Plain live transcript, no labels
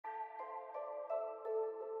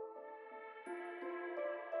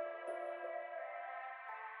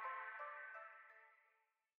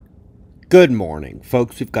Good morning,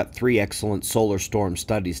 folks. We've got 3 excellent solar storm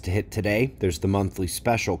studies to hit today. There's the monthly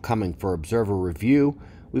special coming for observer review.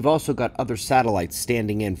 We've also got other satellites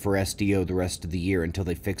standing in for SDO the rest of the year until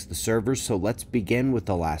they fix the servers, so let's begin with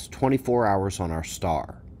the last 24 hours on our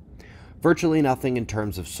star. Virtually nothing in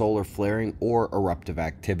terms of solar flaring or eruptive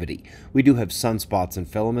activity. We do have sunspots and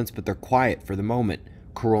filaments, but they're quiet for the moment.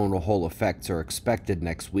 Coronal hole effects are expected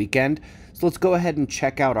next weekend, so let's go ahead and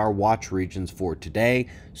check out our watch regions for today,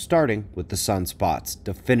 starting with the sunspots.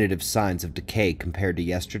 Definitive signs of decay compared to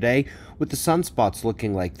yesterday. With the sunspots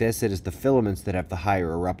looking like this, it is the filaments that have the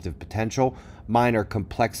higher eruptive potential, minor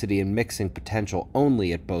complexity and mixing potential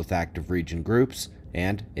only at both active region groups,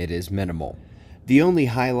 and it is minimal. The only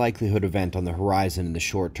high likelihood event on the horizon in the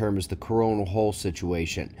short term is the coronal hole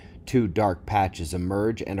situation. 2 dark patches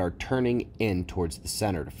emerge and are turning in towards the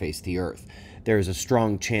center to face the Earth. There is a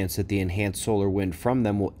strong chance that the enhanced solar wind from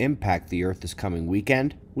them will impact the Earth this coming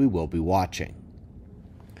weekend. We will be watching.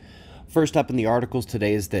 First up in the articles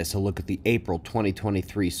today is this, a look at the April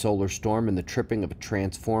 2023 solar storm and the tripping of a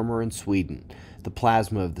transformer in Sweden. The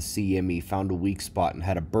plasma of the CME found a weak spot and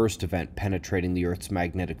had a burst event penetrating the Earth's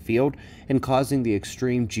magnetic field and causing the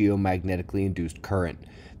extreme geomagnetically induced current.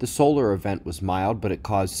 The solar event was mild, but it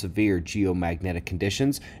caused severe geomagnetic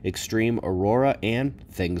conditions, extreme aurora, and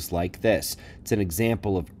things like this. It's an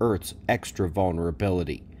example of Earth's extra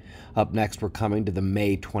vulnerability. Up next, we're coming to the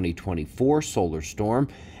May 2024 solar storm,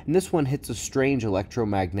 and this one hits a strange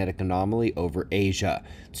electromagnetic anomaly over Asia.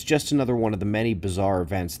 It's just another one of the many bizarre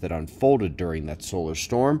events that unfolded during that solar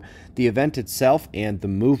storm. The event itself and the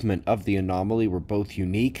movement of the anomaly were both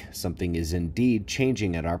unique. Something is indeed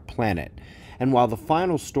changing at our planet. And while the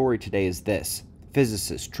final story today is this,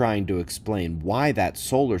 physicists trying to explain why that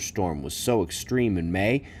solar storm was so extreme in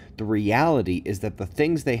May, the reality is that the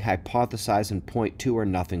things they hypothesize and point to are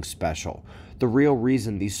nothing special. The real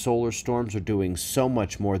reason these solar storms are doing so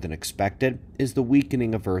much more than expected is the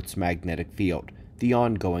weakening of Earth's magnetic field, the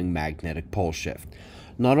ongoing magnetic pole shift.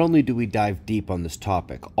 Not only do we dive deep on this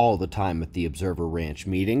topic all the time at the Observer Ranch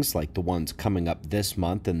meetings, like the ones coming up this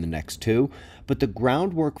month and the next 2, but the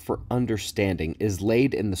groundwork for understanding is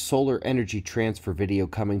laid in the solar energy transfer video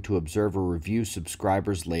coming to Observer Review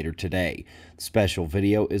subscribers later today. The special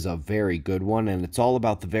video is a very good one, and it's all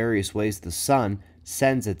about the various ways the sun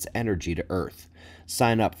sends its energy to Earth.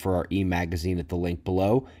 Sign up for our e-magazine at the link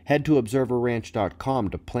below. Head to observerranch.com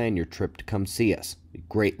to plan your trip to come see us. We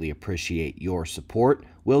greatly appreciate your support.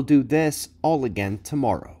 We'll do this all again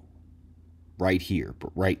tomorrow. Right here,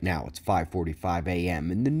 but right now it's 5:45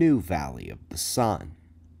 a.m. in the new Valley of the Sun.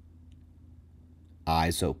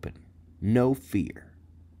 Eyes open. No fear.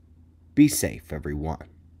 Be safe, everyone.